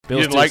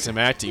Bill's doing some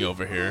acting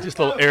over here. Just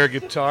a little air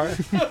guitar.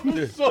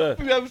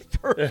 That was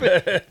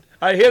perfect.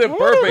 I hit it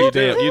perfect.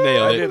 You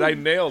nailed it. I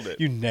nailed it.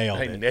 You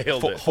nailed it. I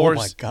nailed it. Oh,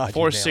 my God.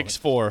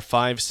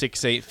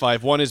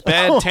 464-568-51 is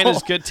bad. 10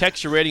 is good.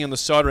 Text your rating on the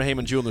Sauter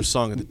Heyman Jewelers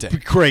song of the day.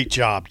 Great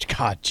job,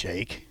 God,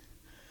 Jake.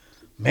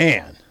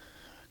 Man.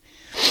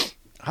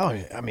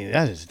 I mean,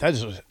 that is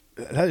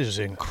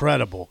an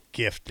incredible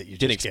gift that you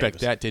Didn't just expect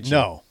gave us. that, did you?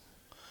 No.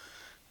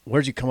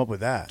 Where'd you come up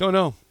with that? Don't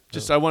know.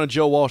 Just I want a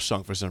Joe Walsh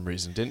song for some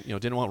reason.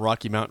 Didn't want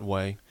Rocky Mountain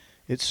Way.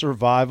 It's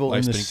survival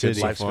Life's in the been city. good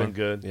so Life's far. been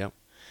good. Yep.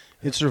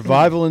 It's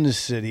survival in the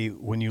city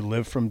when you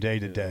live from day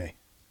to day.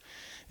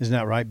 Isn't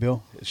that right,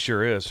 Bill? It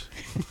sure is.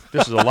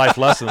 This is a life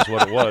lesson is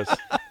what it was.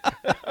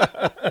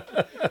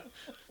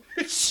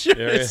 It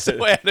sure is.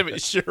 So Adam,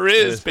 it sure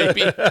is,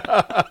 baby.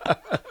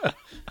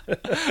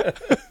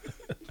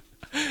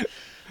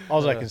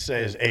 All I can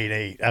say is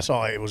 8-8. That's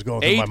all it was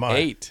going through my mind.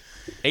 8.8.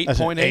 That's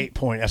an 8.8. 8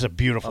 point. That's a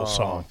beautiful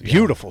song.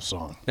 Beautiful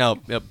song. Now,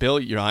 Bill,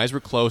 your eyes were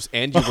closed,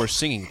 and you were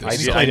singing this. I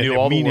He did. played I knew a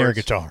all the mean air words.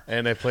 guitar.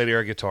 And I played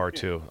air guitar,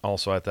 too.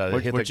 Also, I thought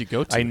Where'd you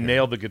go to I here?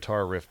 nailed the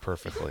guitar riff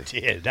perfectly.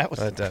 Yeah, that was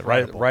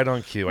Right incredible.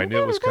 on cue. I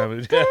knew it was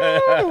coming.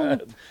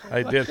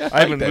 I did.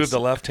 I even moved the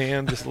left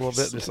hand just a little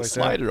bit, just like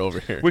Slider that. over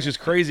here. Which is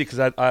crazy because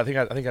I think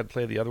I'd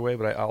play the other way,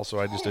 but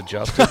I just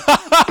adjusted.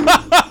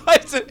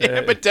 It's an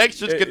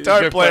ambidextrous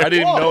guitar player. I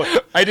didn't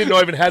know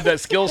I even had that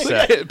skill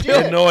set. I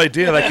had no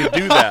idea that I could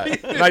do that.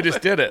 And I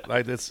just did it. I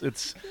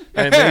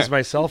amazed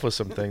myself with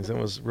some things. It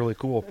was really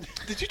cool.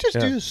 Did you just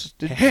Yeah. do this?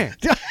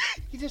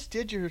 You just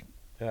did your...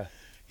 Yeah.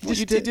 You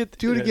just did,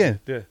 do it again.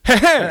 Yeah.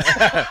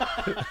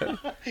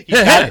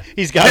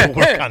 He's got to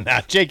work on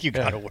that. Jake, you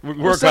got to work.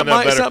 Work on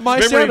that better. It's not my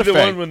Remember sound the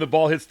effect. one when the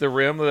ball hits the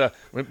rim, when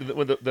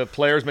the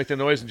players make the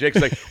noise, and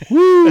Jake's like,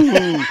 "Woo!"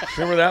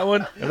 Remember that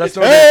one? And that's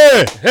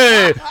Hey!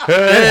 hey, It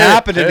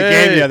happened in the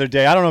game the other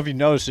day. I don't know if you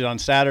noticed it on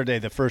Saturday,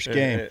 the first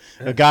game.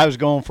 A guy was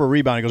going for a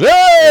rebound. He goes,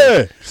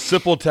 "Hey!"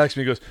 Sipple texts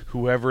me. He goes,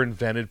 "Whoever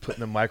invented putting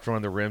the microphone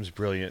on the rim's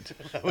brilliant."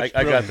 I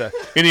got that.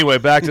 Anyway,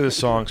 back to the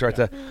songs. Right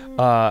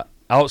there.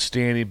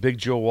 Outstanding, big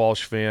Joe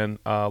Walsh fan.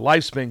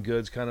 Life's Been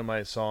Good's kind of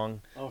my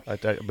song.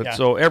 Okay. But Yeah.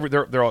 so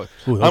they're all.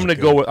 Ooh, I'm those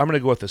gonna are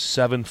go with a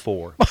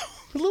 7-4. A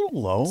little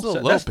low. It's a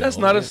little low, That's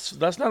Bill. not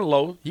a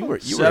low. You were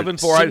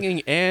 7-4.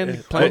 singing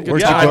and playing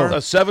Where'd you guitar. go?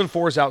 A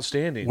 7-4 is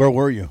outstanding. Where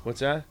were you?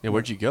 What's that? Yeah,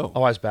 where'd you go?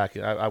 Oh, I was back.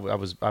 I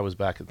was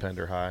back at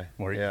Pender High.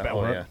 Were you yeah, back-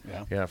 oh, where?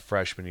 yeah. Yeah.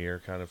 Freshman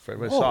year, kind of.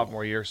 Whoa.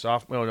 Sophomore year, no,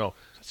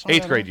 That's all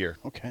 8th I grade know. year.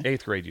 Okay.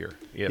 8th grade year.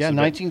 Yeah, so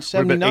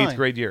 1979. 8th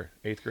grade year.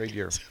 8th grade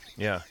year.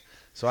 Yeah.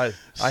 So I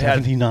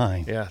had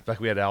 79.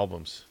 back we had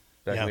albums.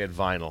 Back Yeah. when we had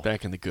vinyl.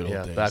 Back in the good old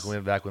days. Back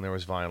when there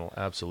was vinyl.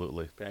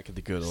 Absolutely. Back in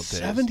the good old days.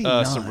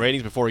 79. Some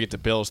ratings before we get to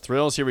Bill's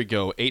Thrills. Here we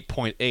go.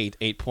 8.8,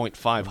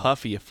 8.5,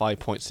 Huffy a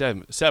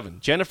 5.7.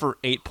 Jennifer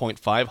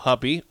 8.5,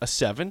 Hubby a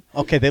 7.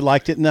 Okay, they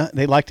liked it in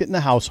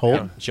the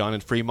household. John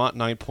and Fremont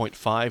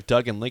 9.5,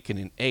 Doug and Lincoln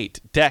an 8.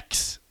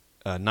 Dex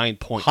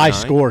 9.9. High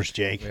scores,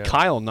 Jake.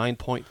 Kyle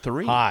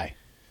 9.3. High.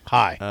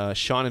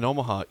 Sean in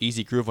Omaha,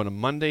 Easy Groove on a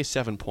Monday,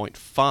 7.5.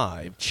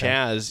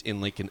 Chaz in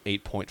Lincoln,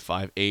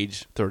 8.5.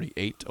 Age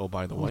 38, oh,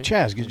 by the way.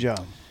 Chaz, good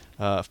job.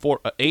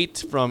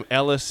 8 from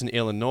Ellis in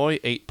Illinois,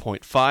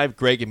 8.5.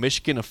 Greg in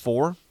Michigan, a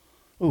 4.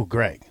 Ooh,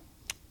 Greg.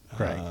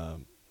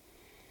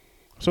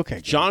 It's okay.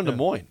 Greg. John in Des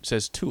Moines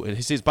says 2. And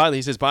he says,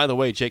 by the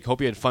way, Jake, hope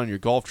you had fun on your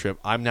golf trip.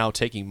 I'm now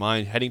taking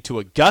mine, heading to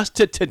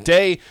Augusta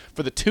today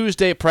for the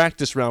Tuesday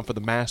practice round for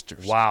the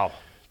Masters. Wow.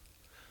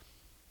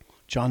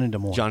 John in Des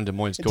Moines. John in Des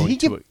Moines Did going he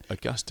to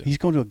Augusta. He's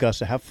going to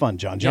Augusta. Have fun,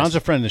 John. John's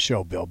a friend of the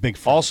show, Bill. Big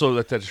fan. Also,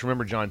 just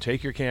remember, John,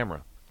 take your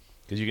camera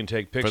because you can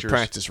take pictures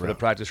practice round. the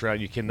practice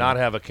round. You cannot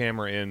have a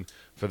camera in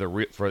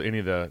for any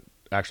of the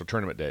actual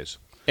tournament days.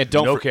 And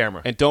don't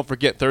camera. And don't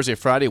forget, Thursday,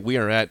 Friday, we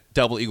are at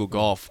Double Eagle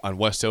Golf on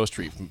West O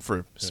Street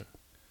for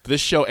this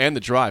show and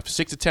the drive,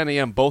 6 to 10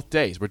 a.m. both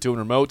days. We're doing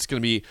remote. It's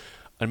going to be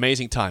an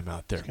amazing time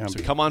out there.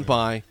 So come on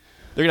by.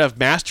 They're gonna have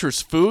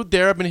Masters food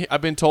there.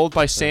 I've been told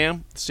by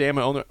Sam,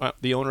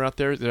 the owner out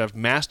there, they have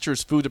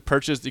Masters food to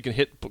purchase. You can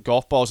hit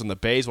golf balls in the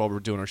bays while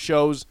we're doing our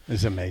shows.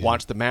 It's amazing.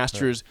 Watch the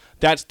Masters.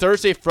 That's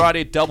Thursday,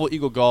 Friday, Double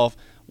Eagle Golf,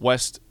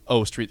 West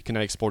O Street,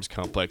 Kinetic Sports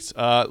Complex.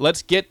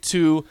 Let's get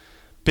to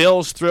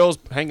Bill's Thrills.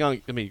 Hang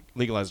on, let me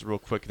legalize it real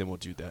quick, and then we'll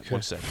do that.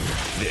 1 second.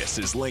 This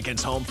is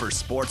Lincoln's home for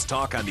sports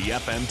talk on the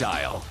FM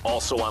dial.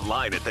 Also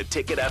online at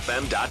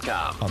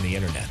theticketfm.com. On the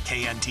internet.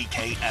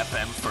 KNTK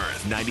FM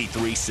Firth,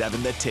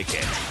 93.7 The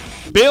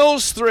Ticket.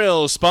 Bill's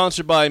Thrills,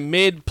 sponsored by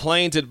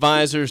MidPlains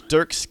Advisors,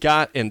 Dirk,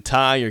 Scott, and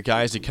Ty, your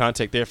guys to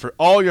contact there for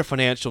all your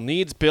financial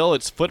needs. Bill,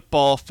 it's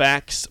Football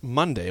Facts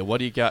Monday. What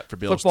do you got for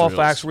Bill's Football Thrills?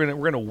 facts. We're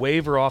gonna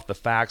waiver off the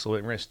facts a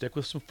little bit. We're gonna stick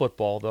with some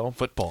football though.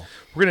 Football.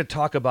 We're gonna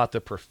talk about the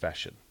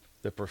profession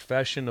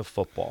of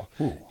football,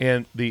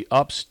 and the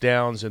ups,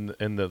 downs, and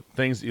the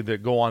things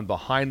that go on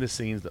behind the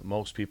scenes that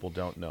most people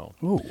don't know.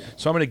 Ooh.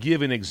 So I'm going to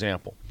give you an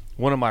example.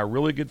 One of my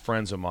really good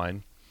friends of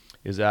mine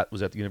was at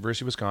the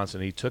University of Wisconsin.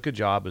 He took a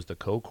job as the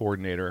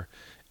co-coordinator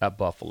at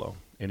Buffalo,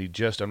 and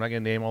I'm not going to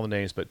name all the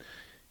names, but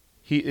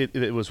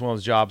it was one of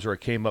those jobs where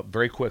it came up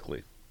very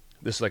quickly.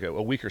 This is like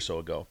a week or so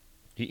ago.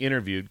 He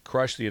interviewed,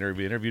 crushed the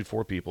interview, interviewed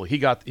 4 people. He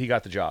got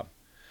the job.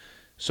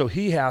 So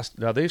he has,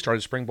 now they started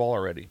spring ball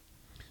already.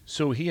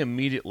 So he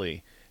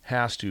immediately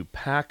has to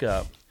pack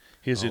up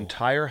his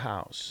entire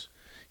house.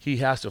 He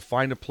has to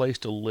find a place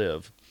to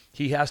live.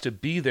 He has to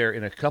be there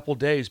in a couple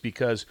days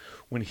because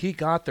when he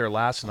got there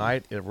last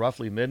night at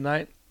roughly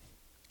midnight,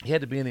 he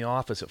had to be in the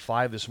office at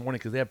 5 this morning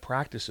because they had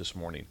practice this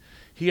morning.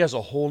 He has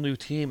a whole new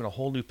team and a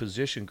whole new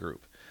position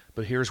group.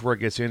 But here's where it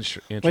gets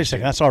interesting. Wait a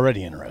second. That's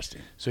already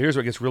interesting. So here's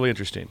where it gets really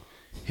interesting.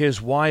 His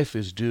wife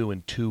is due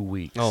in 2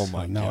 weeks. Oh,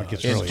 my God. It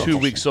gets In really 2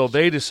 weeks. So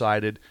they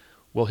decided,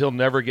 well, he'll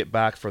never get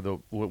back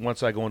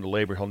once I go into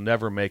labor, he'll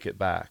never make it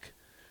back.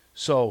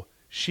 So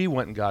she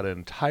went and got an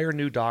entire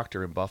new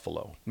doctor in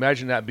Buffalo.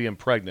 Imagine that being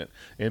pregnant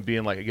and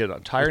being like, again, an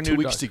entire with new 2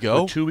 weeks to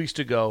go? with 2 weeks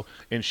to go.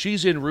 And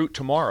she's en route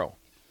tomorrow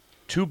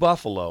to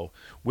Buffalo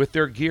with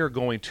their gear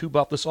going to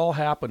Buffalo. This all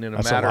happened in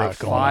a matter of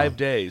 5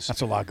 days. That's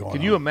a lot going on.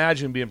 Can you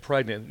imagine being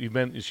pregnant?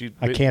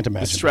 I can't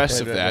imagine. The stress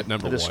of that,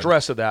 number one. The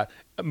stress of that.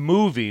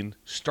 Moving,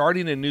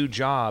 starting a new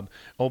job.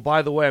 Oh,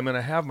 by the way, I'm going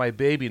to have my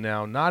baby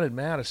now, not in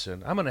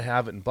Madison. I'm going to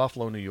have it in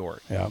Buffalo, New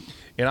York. Yeah.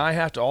 And I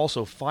have to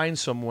also find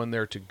someone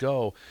there to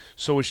go.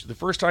 So the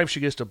first time she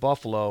gets to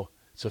Buffalo,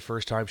 it's the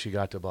first time she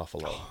got to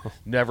Buffalo.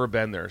 Never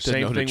been there.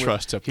 Same thing.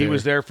 He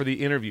was there for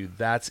the interview.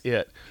 That's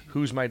it.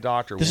 Who's my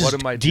doctor? What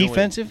am I doing?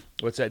 Defensive?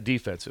 What's that?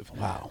 Defensive.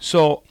 Wow.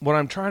 So what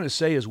I'm trying to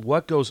say is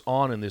what goes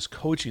on in this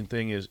coaching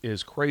thing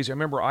is crazy. I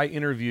remember I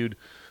interviewed.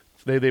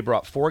 They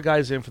brought 4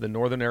 guys in for the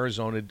Northern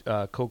Arizona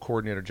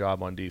co-coordinator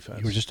job on defense.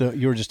 You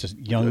were just a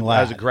young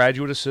lad. As a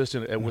graduate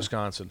assistant at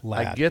Wisconsin.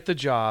 Lad. I get the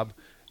job.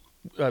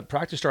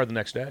 Practice started the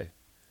next day.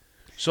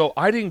 So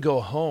I didn't go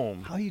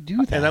home. How do you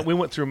do that? And we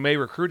went through May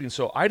recruiting.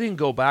 So I didn't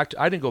go back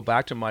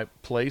to my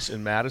place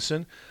in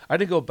Madison. I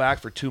didn't go back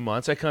for 2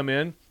 months. I come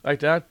in like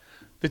that.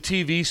 The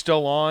TV's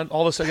still on.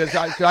 All this, I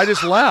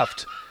just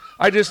left.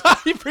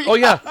 Oh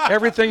yeah,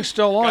 everything's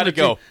still on. Gotta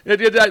go.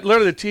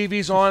 Literally, the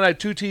TV's on. I had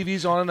 2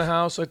 TVs on in the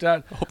house like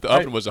that. I hope the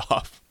oven was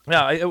off.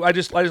 Yeah,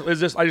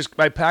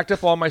 I packed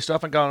up all my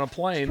stuff and got on a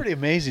plane. It's pretty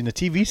amazing. The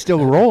TV's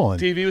still rolling.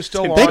 TV was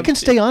still on. They can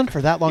stay on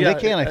for that long. Yeah, they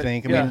can, I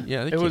think. I mean,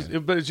 Yeah, they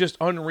but it's just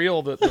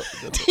unreal that the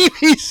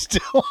TV's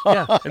still on.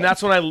 yeah, and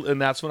that's when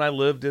I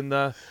lived in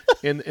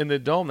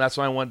the dome. That's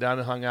when I went down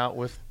and hung out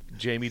with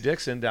Jamie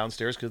Dixon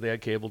downstairs because they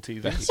had cable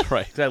TV. That's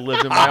right. I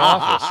lived in my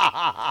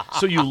office.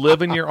 So you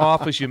live in your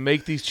office, you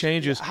make these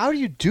changes. How do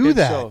you do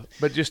that?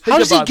 But just think how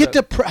does about he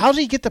get how does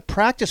he get the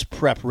practice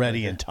prep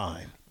ready in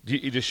time?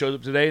 You just showed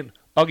up today.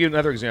 I'll give you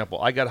another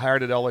example. I got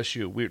hired at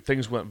LSU.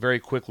 Things went very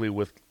quickly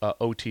with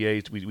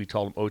OTA. We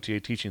called them OTA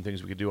teaching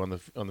things we could do on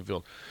the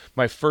field.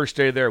 My first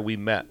day there, we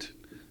met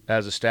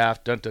as a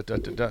staff.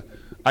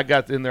 I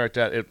got in there at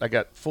that. I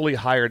got fully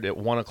hired at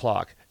 1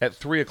 o'clock. At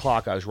 3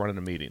 o'clock, I was running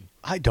a meeting.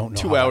 I don't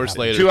know. 2 hours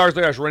later. 2 hours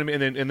later, I was running a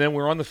meeting, and then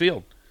we're on the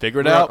field.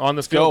 Figure it out. On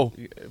the field.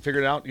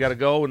 Figure it out. You got to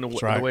go, and the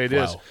way it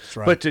is. That's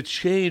right. But to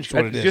change,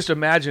 just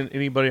imagine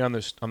anybody on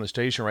the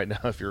station right now,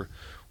 if your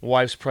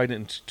wife's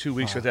pregnant in 2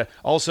 weeks, like that,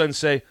 all of a sudden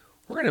say,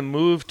 we're going to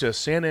move to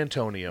San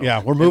Antonio.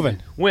 Yeah, we're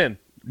moving. When?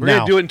 We're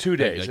going to do it in 2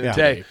 days. Yeah.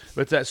 Today.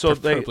 But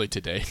Preferably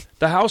today.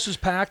 The house is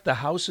packed. The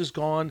house is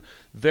gone.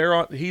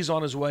 He's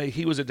on his way.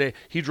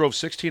 He drove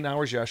 16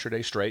 hours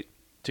yesterday straight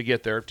to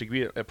get there, to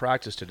be at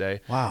practice today.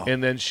 Wow.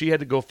 And then she had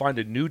to go find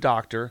a new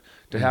doctor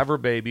to have her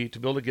baby, to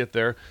be able to get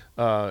there.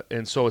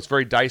 And so it's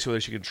very dicey whether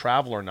she can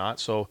travel or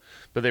not.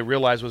 But they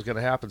realized what was going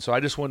to happen. So I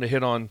just wanted to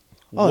hit on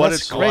what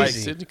it's crazy. like.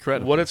 It's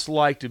incredible. What it's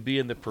like to be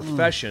in the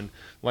profession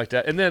like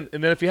that. And then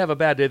if you have a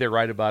bad day, they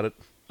write about it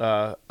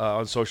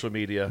on social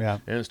media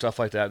and stuff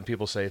like that, and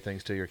people say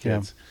things to your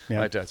kids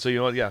like that. So you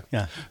know what? Yeah,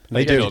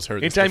 they do.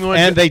 Anytime you want,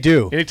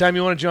 Anytime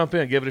you want to jump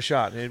in, give it a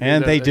shot.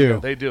 And they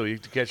do. They do. You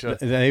catch it.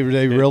 They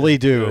really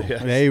do.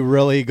 Yes. They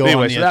really go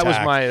anyway, on the so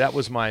attack. that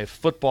was my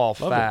football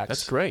facts.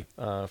 That's great.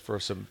 For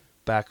some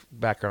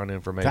background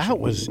information. That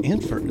was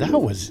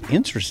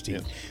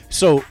interesting.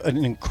 So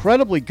an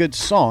incredibly good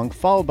song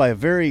followed by a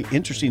very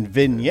interesting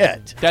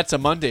vignette. That's a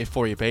Monday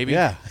for you, baby.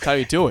 Yeah. That's how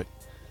you do it.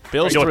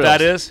 Bill's You know what Thrills.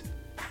 that is?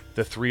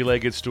 The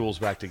 3-legged stool's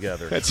back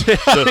together. That's it.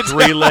 The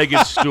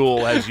 3-legged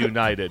stool has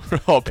united.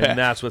 Oh, Pat. And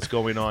that's what's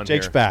going on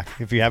Jake's here. back,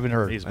 if you haven't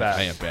heard. He's back.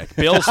 I am back.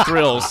 Bill's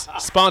Thrills,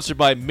 sponsored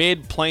by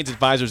MidPlains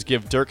Advisors.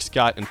 Give Dirk,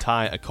 Scott, and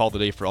Ty a call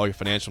today for all your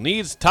financial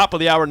needs. Top of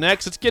the hour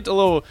next. Let's get a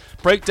little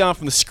breakdown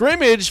from the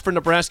scrimmage for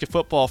Nebraska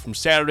football from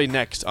Saturday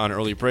next on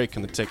Early Break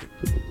on the Ticket.